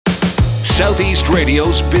Southeast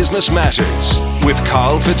Radio's Business Matters with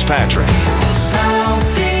Carl Fitzpatrick.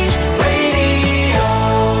 Southeast Radio.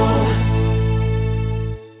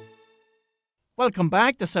 Welcome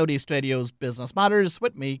back to Southeast Radio's Business Matters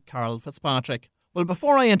with me, Carl Fitzpatrick. Well,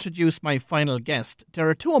 before I introduce my final guest, there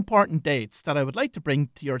are two important dates that I would like to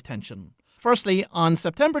bring to your attention. Firstly, on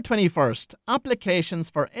September 21st, applications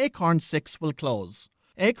for Acorns 6 will close.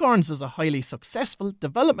 Acorns is a highly successful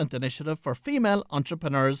development initiative for female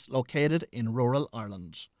entrepreneurs located in rural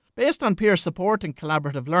Ireland. Based on peer support and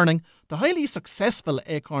collaborative learning, the highly successful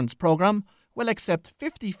Acorns programme will accept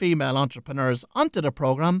 50 female entrepreneurs onto the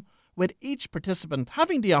programme, with each participant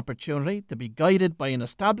having the opportunity to be guided by an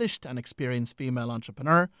established and experienced female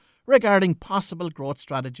entrepreneur regarding possible growth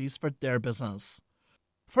strategies for their business.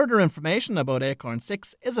 Further information about Acorn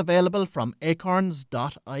 6 is available from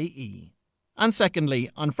acorns.ie. And secondly,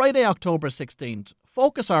 on Friday, October 16th,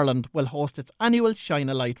 Focus Ireland will host its annual Shine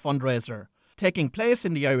a Light fundraiser. Taking place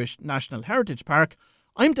in the Irish National Heritage Park,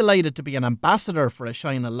 I'm delighted to be an ambassador for a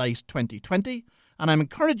Shine a Light 2020, and I'm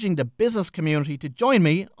encouraging the business community to join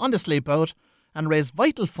me on the sleep out and raise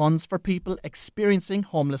vital funds for people experiencing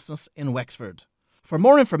homelessness in Wexford. For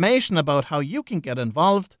more information about how you can get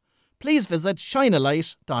involved, please visit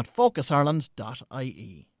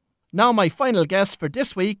shinealight.focusireland.ie. Now my final guest for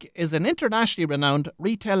this week is an internationally renowned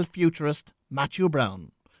retail futurist, Matthew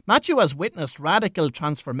Brown. Matthew has witnessed radical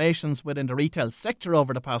transformations within the retail sector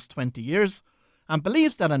over the past 20 years and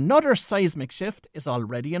believes that another seismic shift is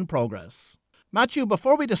already in progress. Matthew,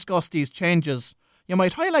 before we discuss these changes, you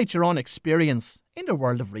might highlight your own experience in the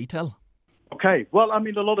world of retail. Okay. Well, I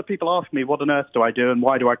mean, a lot of people ask me, what on earth do I do and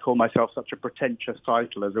why do I call myself such a pretentious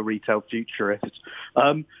title as a retail futurist?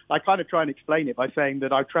 I kind of try and explain it by saying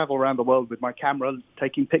that I travel around the world with my camera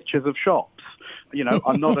taking pictures of shops. You know,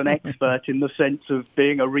 I'm not an expert in the sense of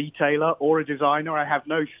being a retailer or a designer. I have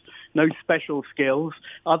no special skills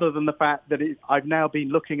other than the fact that I've now been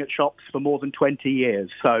looking at shops for more than 20 years.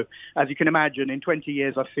 So, as you can imagine, in 20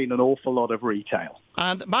 years, I've seen an awful lot of retail.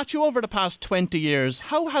 And Matthew, over the past 20 years,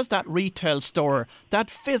 how has that retail store, that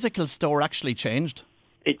physical store actually changed?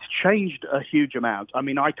 It's changed a huge amount. I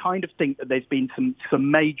mean, I kind of think that there's been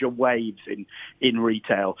some major waves in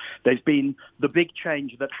retail. There's been the big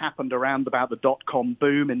change that happened around about the dot-com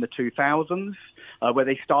boom in the 2000s, where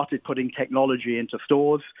they started putting technology into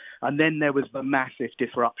stores. And then there was the massive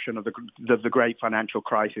disruption of the great financial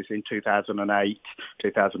crisis in 2008,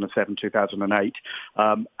 2007, 2008.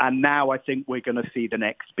 And now I think we're going to see the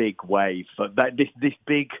next big wave. This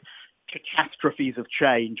big catastrophes of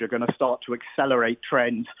change are going to start to accelerate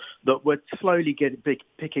trends that were slowly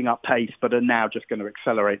picking up pace, but are now just going to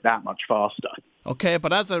accelerate that much faster. Okay,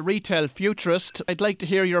 but as a retail futurist, I'd like to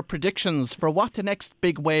hear your predictions for what the next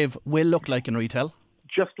big wave will look like in retail.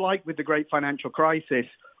 Just like with the great financial crisis,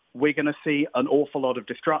 we're going to see an awful lot of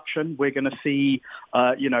destruction. We're going to see,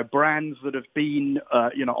 brands that have been,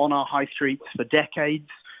 on our high streets for decades.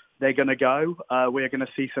 They're going to go. We're going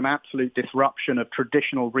to see some absolute disruption of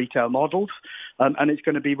traditional retail models, and it's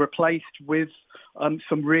going to be replaced with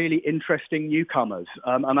some really interesting newcomers.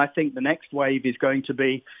 And I think the next wave is going to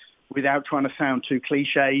be, without trying to sound too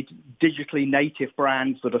cliched, digitally native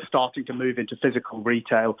brands that are starting to move into physical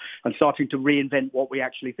retail and starting to reinvent what we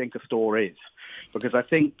actually think a store is. Because I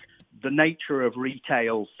think the nature of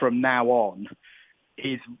retail from now on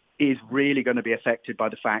is really going to be affected by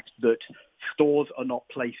the fact that stores are not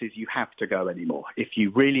places you have to go anymore. If you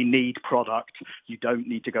really need product, you don't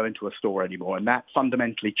need to go into a store anymore. And that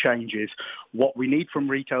fundamentally changes what we need from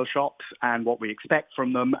retail shops and what we expect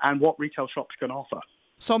from them and what retail shops can offer.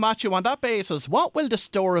 So, Matthew, on that basis, what will the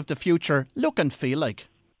store of the future look and feel like?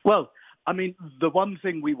 Well, I mean, the one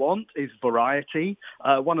thing we want is variety.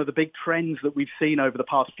 One of the big trends that we've seen over the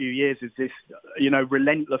past few years is this,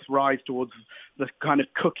 relentless rise towards the kind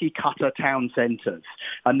of cookie-cutter town centres.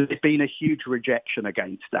 And there's been a huge rejection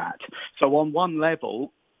against that. So on one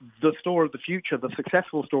level, the store of the future, the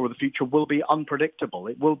successful store of the future, will be unpredictable.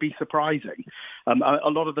 It will be surprising.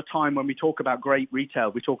 A lot of the time when we talk about great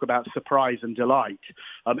retail, we talk about surprise and delight.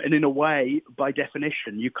 And in a way, by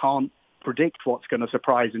definition, you can't predict what's going to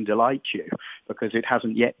surprise and delight you because it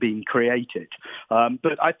hasn't yet been created.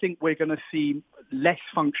 But I think we're going to see less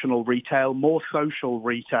functional retail, more social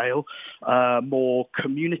retail, more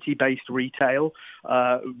community-based retail,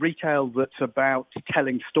 retail that's about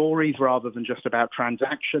telling stories rather than just about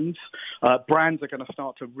transactions. Brands are going to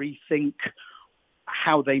start to rethink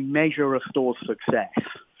how they measure a store's success.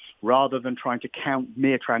 rather than trying to count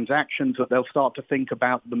mere transactions, that they'll start to think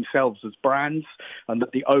about themselves as brands and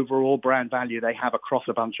that the overall brand value they have across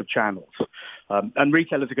a bunch of channels. And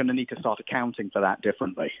retailers are going to need to start accounting for that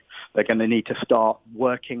differently. They're going to need to start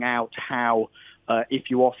working out how, if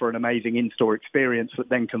you offer an amazing in-store experience that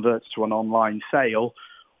then converts to an online sale,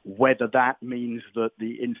 whether that means that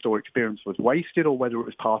the in-store experience was wasted or whether it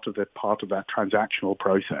was part of that transactional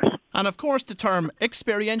process. And of course, the term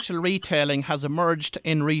experiential retailing has emerged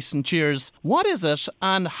in recent years. What is it,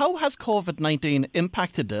 and how has COVID-19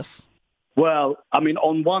 impacted this? Well, I mean,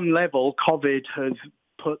 on one level, COVID has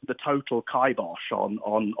put the total kibosh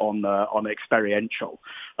on experiential.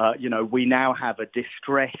 We now have a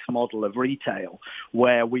distress model of retail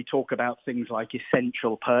where we talk about things like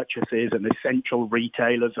essential purchases and essential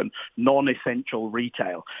retailers and non-essential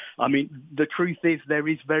retail. I mean, the truth is there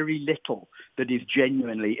is very little that is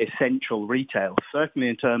genuinely essential retail, certainly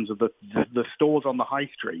in terms of the stores on the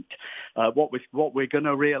high street. What we're going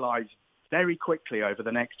to realize very quickly over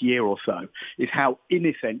the next year or so is how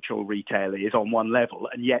inessential retail is on one level,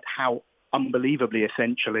 and yet how unbelievably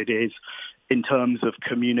essential it is in terms of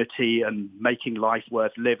community and making life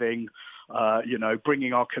worth living,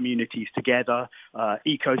 bringing our communities together,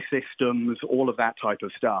 ecosystems, all of that type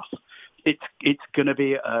of stuff. It's going to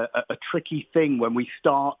be a tricky thing when we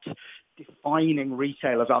start defining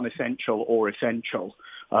retail as unessential or essential,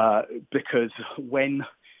 because when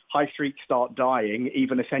high streets start dying,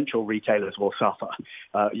 even essential retailers will suffer.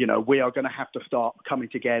 We are going to have to start coming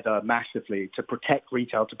together massively to protect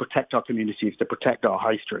retail, to protect our communities, to protect our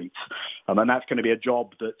high streets. And that's going to be a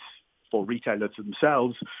job that's for retailers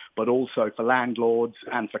themselves, but also for landlords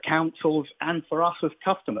and for councils and for us as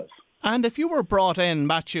customers. And if you were brought in,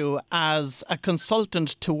 Matthew, as a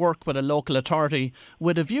consultant to work with a local authority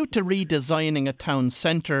with a view to redesigning a town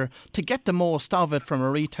centre to get the most of it from a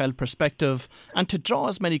retail perspective and to draw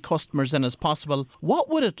as many customers in as possible, what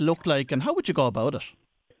would it look like and how would you go about it?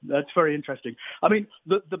 That's very interesting. I mean,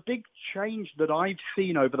 the big change that I've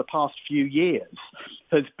seen over the past few years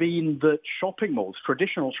has been that shopping malls,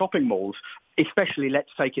 traditional shopping malls, especially let's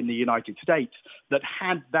take in the United States, that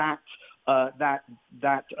had that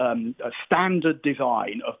standard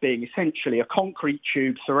design of being essentially a concrete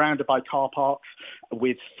tube surrounded by car parks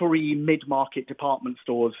with 3 mid-market department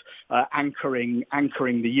stores anchoring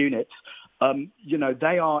the units.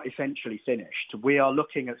 They are essentially finished. We are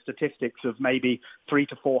looking at statistics of maybe 300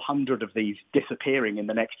 to 400 of these disappearing in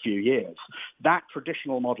the next few years. That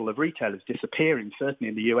traditional model of retail is disappearing, certainly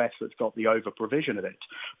in the US that's got the over-provision of it.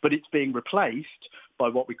 But it's being replaced by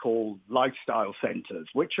what we call lifestyle centres,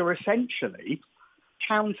 which are essentially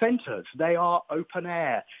town centres. They are open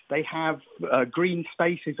air. They have green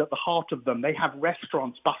spaces at the heart of them. They have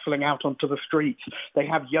restaurants bustling out onto the streets. They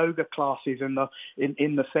have yoga classes in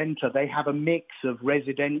the centre. They have a mix of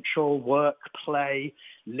residential, work, play,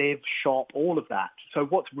 live, shop, all of that. So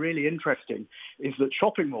what's really interesting is that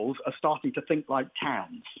shopping malls are starting to think like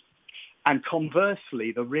towns. And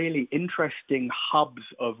conversely, the really interesting hubs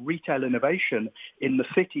of retail innovation in the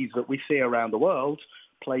cities that we see around the world,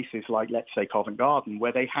 places like, let's say, Covent Garden,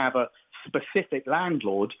 where they have a specific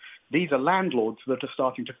landlord, these are landlords that are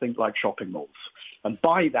starting to think like shopping malls. And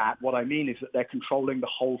by that, what I mean is that they're controlling the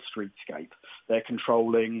whole streetscape. They're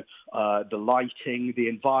controlling the lighting, the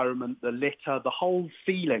environment, the litter, the whole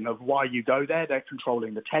feeling of why you go there. They're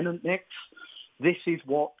controlling the tenant mix. This is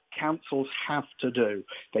what councils have to do.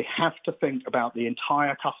 They have to think about the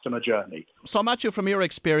entire customer journey. So, Matthew, from your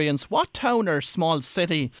experience, what town or small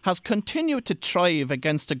city has continued to thrive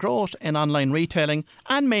against the growth in online retailing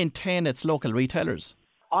and maintain its local retailers?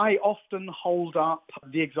 I often hold up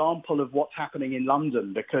the example of what's happening in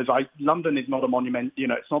London because London is not a monument,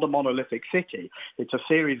 it's not a monolithic city. It's a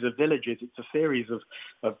series of villages. It's a series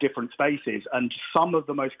of different spaces. And some of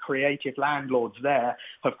the most creative landlords there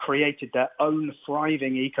have created their own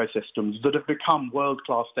thriving ecosystems that have become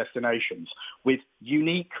world-class destinations with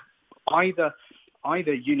unique, either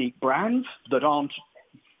unique brands that aren't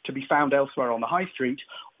to be found elsewhere on the high street,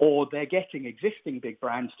 or they're getting existing big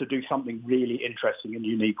brands to do something really interesting and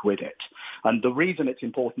unique with it. And the reason it's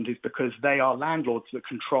important is because they are landlords that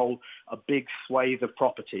control a big swathe of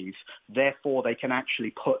properties. Therefore, they can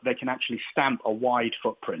actually stamp a wide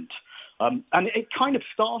footprint. And it kind of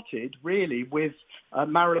started really with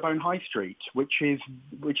Marylebone High Street, which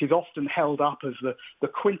is often held up as the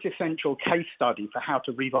quintessential case study for how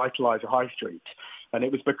to revitalise a high street. And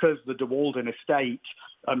it was because the De Walden estate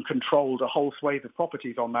controlled a whole swathe of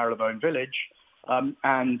properties on Marylebone Village,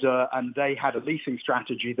 and they had a leasing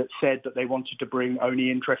strategy that said that they wanted to bring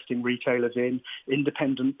only interesting retailers in,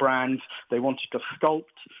 independent brands. They wanted to sculpt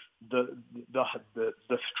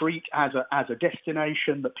the street as a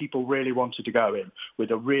destination that people really wanted to go in,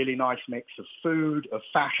 with a really nice mix of food, of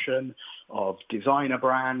fashion, of designer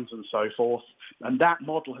brands and so forth. And that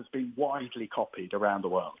model has been widely copied around the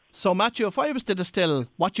world. So, Matthew, if I was to distill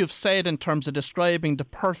what you've said in terms of describing the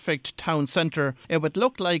perfect town centre, it would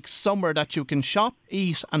look like somewhere that you can shop,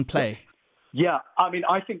 eat and play. Yeah, I mean,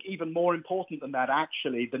 I think even more important than that,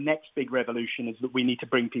 actually, the next big revolution is that we need to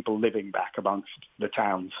bring people living back amongst the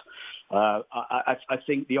towns. I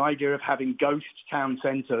think the idea of having ghost town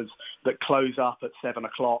centres that close up at 7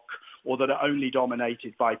 o'clock or that are only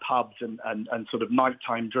dominated by pubs and sort of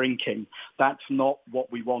nighttime drinking, that's not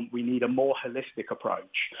what we want. We need a more holistic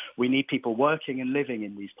approach. We need people working and living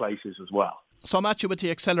in these places as well. So, Matthew, with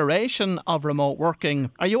the acceleration of remote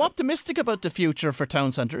working, are you optimistic about the future for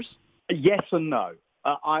town centres? Yes and no.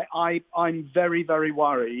 I'm very, very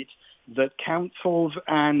worried that councils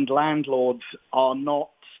and landlords are not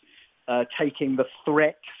taking the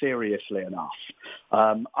threat seriously enough.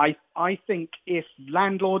 I think if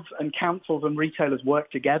landlords and councils and retailers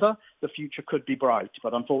work together, the future could be bright.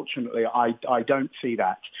 But unfortunately, I don't see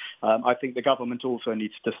that. I think the government also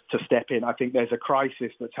needs to step in. I think there's a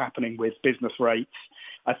crisis that's happening with business rates.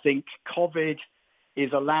 I think COVID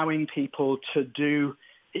is allowing people to do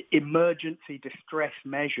emergency distress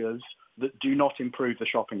measures that do not improve the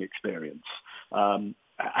shopping experience. And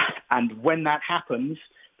when that happens,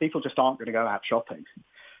 people just aren't going to go out shopping.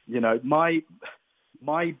 You know, my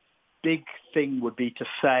big thing would be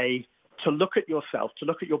to look at yourself, to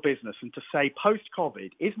look at your business and to say,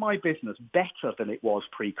 post-COVID, is my business better than it was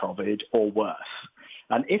pre-COVID or worse?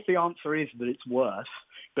 And if the answer is that it's worse,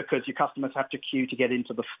 because your customers have to queue to get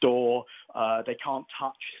into the store, they can't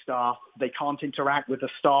touch stuff, they can't interact with the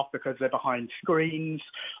staff because they're behind screens,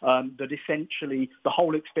 that essentially the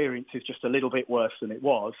whole experience is just a little bit worse than it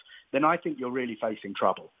was, then I think you're really facing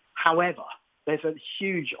trouble. However, there's a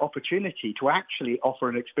huge opportunity to actually offer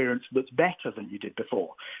an experience that's better than you did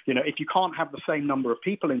before. You know, if you can't have the same number of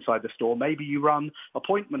people inside the store, maybe you run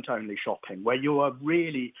appointment-only shopping where you are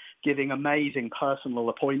really giving amazing personal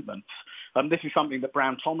appointments. This is something that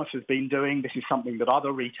Brown Thomas has been doing. This is something that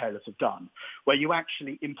other retailers have done, where you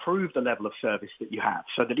actually improve the level of service that you have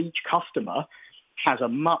so that each customer has a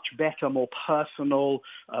much better, more personal,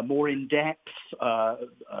 more in-depth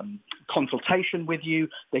consultation with you.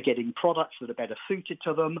 They're getting products that are better suited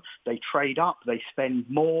to them. They trade up. They spend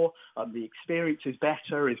more. The experience is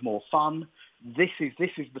better, is more fun. This is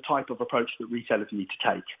the type of approach that retailers need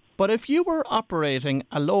to take. But if you were operating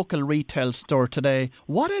a local retail store today,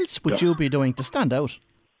 what else would you be doing to stand out?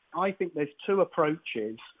 I think there's two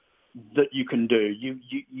approaches that you can do.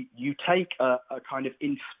 You take a kind of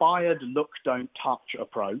inspired look, don't touch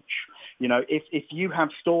approach. You know, if you have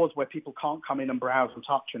stores where people can't come in and browse and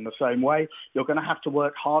touch in the same way, you're going to have to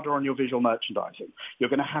work harder on your visual merchandising. You're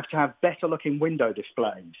going to have better looking window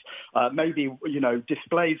displays. Maybe, you know,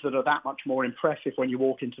 displays that are that much more impressive when you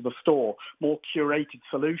walk into the store, more curated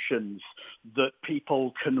solutions that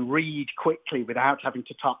people can read quickly without having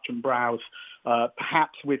to touch and browse,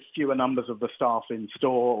 perhaps with fewer numbers of the staff in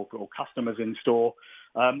store or customers in store,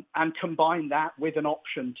 and combine that with an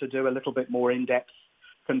option to do a little bit more in-depth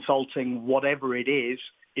consulting, whatever it is,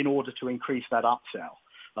 in order to increase that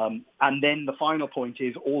upsell. And then the final point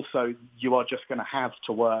is also you are just going to have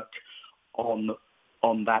to work on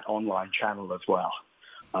that online channel as well.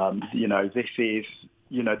 You know, this is,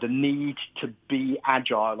 you know, the need to be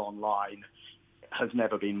agile online has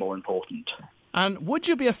never been more important. And would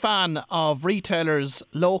you be a fan of retailers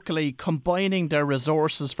locally combining their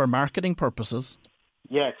resources for marketing purposes?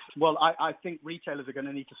 Yes. Well, I think retailers are going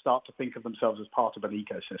to need to start to think of themselves as part of an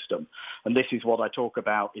ecosystem. And this is what I talk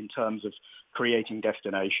about in terms of creating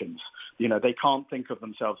destinations. You know, they can't think of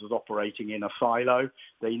themselves as operating in a silo.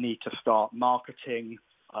 They need to start marketing,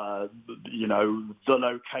 you know, the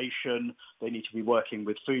location. They need to be working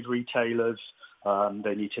with food retailers.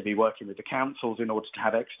 They need to be working with the councils in order to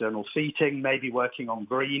have external seating, maybe working on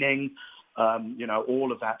greening, you know,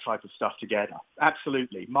 all of that type of stuff together.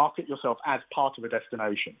 Absolutely. Market yourself as part of a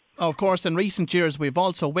destination. Of course, in recent years, we've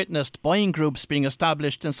also witnessed buying groups being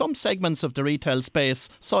established in some segments of the retail space,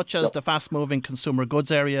 such as the fast-moving consumer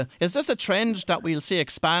goods area. Is this a trend that we'll see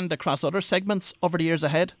expand across other segments over the years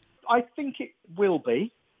ahead? I think it will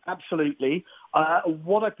be. Absolutely.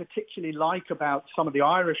 What I particularly like about some of the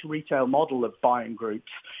Irish retail model of buying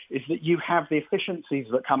groups is that you have the efficiencies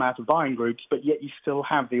that come out of buying groups, but yet you still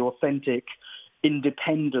have the authentic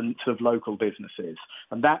independence of local businesses,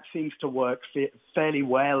 and that seems to work fairly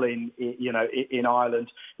well in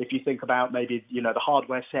Ireland. If you think about maybe the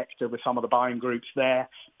hardware sector with some of the buying groups there,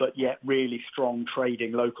 but yet really strong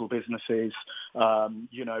trading local businesses. In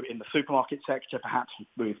the supermarket sector, perhaps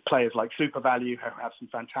with players like SuperValu, who have some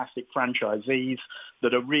fantastic franchisees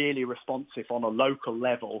that are really responsive on a local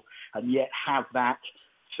level, and yet have that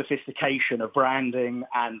sophistication of branding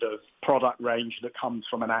and of product range that comes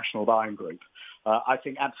from a national buying group. I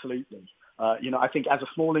think absolutely. I think as a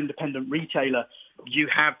small independent retailer, you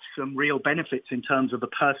have some real benefits in terms of the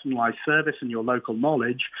personalised service and your local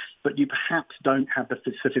knowledge, but you perhaps don't have the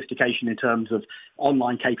sophistication in terms of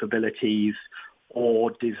online capabilities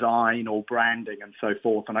or design or branding and so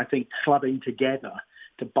forth. And I think clubbing together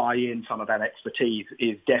to buy in some of that expertise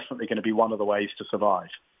is definitely going to be one of the ways to survive.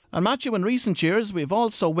 And Matthew, in recent years, we've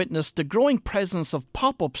also witnessed the growing presence of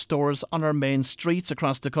pop-up stores on our main streets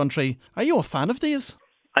across the country. Are you a fan of these?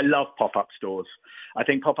 I love pop-up stores. I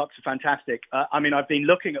think pop-ups are fantastic. I've been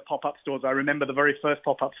looking at pop-up stores. I remember the very first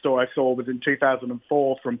pop-up store I saw was in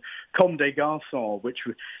 2004 from Comme des Garçons, which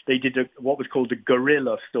they did what was called a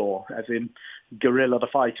gorilla store, as in gorilla the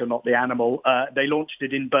fighter, not the animal. They launched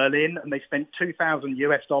it in Berlin, and they spent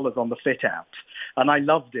 $2,000 on the fit-out. And I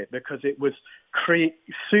loved it because it was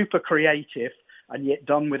super creative, and yet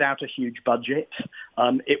done without a huge budget.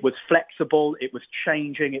 It was flexible, it was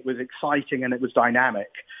changing, it was exciting, and it was dynamic.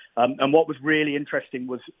 And what was really interesting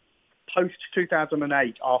was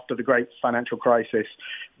post-2008, after the great financial crisis,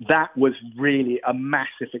 that was really a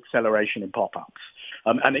massive acceleration in pop-ups.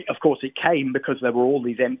 Of course, it came because there were all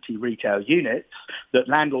these empty retail units that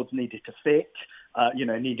landlords needed to fit,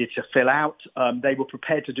 needed to fill out. They were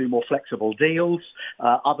prepared to do more flexible deals.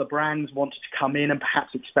 Other brands wanted to come in and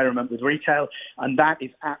perhaps experiment with retail, and that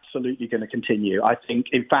is absolutely going to continue. I think,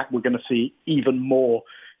 in fact, we're going to see even more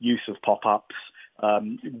use of pop-ups.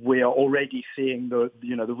 We are already seeing the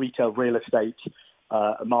retail real estate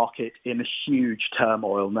market in a huge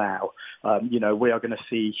turmoil now. We are going to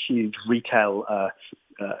see huge retail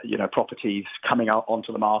properties coming out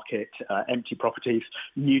onto the market, empty properties,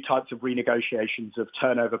 new types of renegotiations of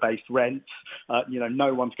turnover-based rents.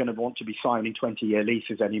 No one's going to want to be signing 20-year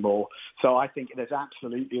leases anymore. So I think there's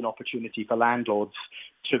absolutely an opportunity for landlords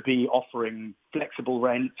to be offering flexible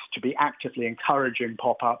rents, to be actively encouraging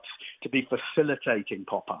pop-ups, to be facilitating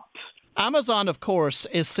pop-ups. Amazon, of course,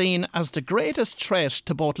 is seen as the greatest threat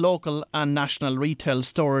to both local and national retail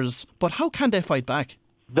stores. But how can they fight back?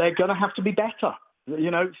 They're going to have to be better.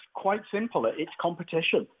 It's quite simple. It's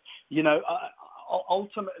competition.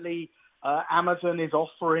 Ultimately, Amazon is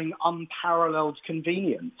offering unparalleled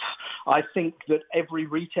convenience. I think that every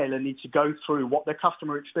retailer needs to go through what their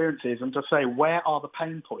customer experience is and to say, where are the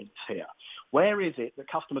pain points here? Where is it that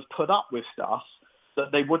customers put up with stuff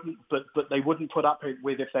that they wouldn't put up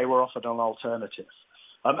with if they were offered an alternative?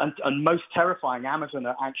 And most terrifying, Amazon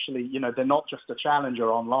are actually, they're not just a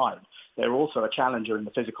challenger online. They're also a challenger in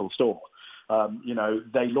the physical store.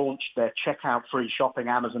 They launched their checkout-free shopping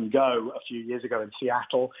Amazon Go a few years ago in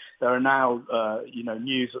Seattle. There are now,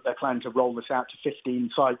 news that they're planning to roll this out to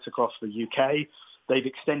 15 sites across the UK. They've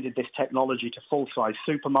extended this technology to full-size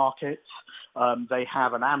supermarkets. They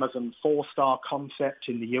have an Amazon 4-star concept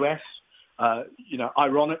in the US.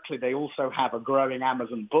 Ironically, they also have a growing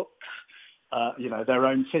Amazon Books, their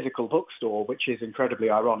own physical bookstore, which is incredibly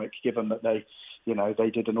ironic given that they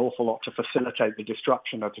did an awful lot to facilitate the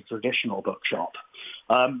destruction of the traditional bookshop.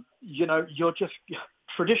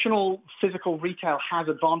 Traditional physical retail has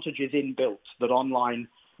advantages inbuilt that online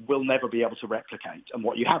will never be able to replicate. And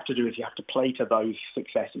what you have to do is you have to play to those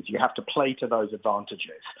successes. You have to play to those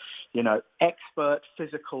advantages. Expert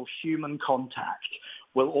physical human contact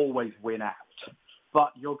will always win out.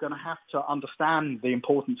 But you're going to have to understand the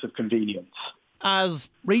importance of convenience. As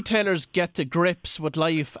retailers get to grips with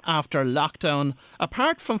life after lockdown,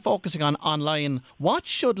 apart from focusing on online, what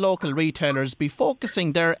should local retailers be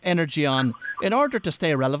focusing their energy on in order to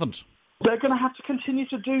stay relevant? They're going to have to continue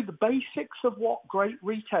to do the basics of what great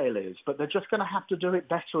retail is, but they're just going to have to do it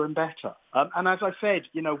better and better. And as I said,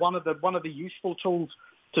 one of the useful tools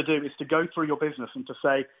to do is to go through your business and to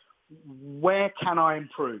say, where can I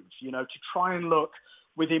improve? To try and look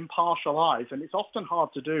with impartial eyes. And it's often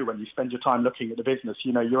hard to do when you spend your time looking at the business.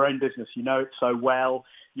 Your own business, it so well.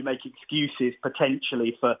 You make excuses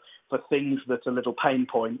potentially for things that are little pain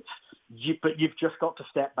points. But you've just got to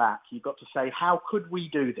step back. You've got to say, how could we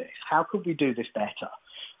do this? How could we do this better?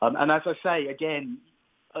 And as I say, again,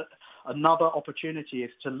 another opportunity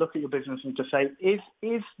is to look at your business and to say, is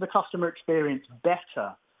the customer experience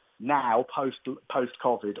better now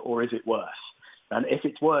post-COVID, or is it worse? And if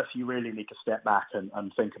it's worse, you really need to step back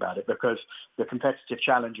and think about it, because the competitive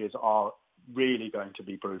challenges are really going to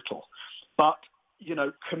be brutal. But,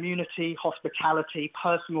 community, hospitality,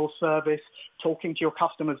 personal service, talking to your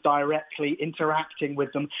customers directly, interacting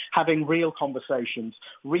with them, having real conversations,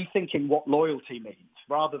 rethinking what loyalty means.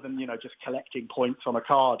 Rather than, just collecting points on a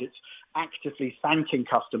card, it's actively thanking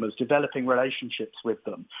customers, developing relationships with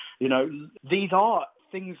them. These are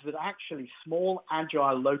things that actually small,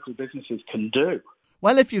 agile local businesses can do.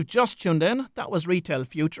 Well, if you've just tuned in, that was retail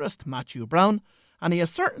futurist Matthew Brown, and he has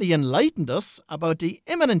certainly enlightened us about the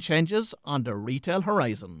imminent changes on the retail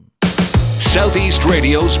horizon. Southeast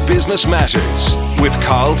Radio's Business Matters with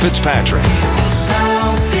Carl Fitzpatrick.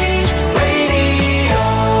 South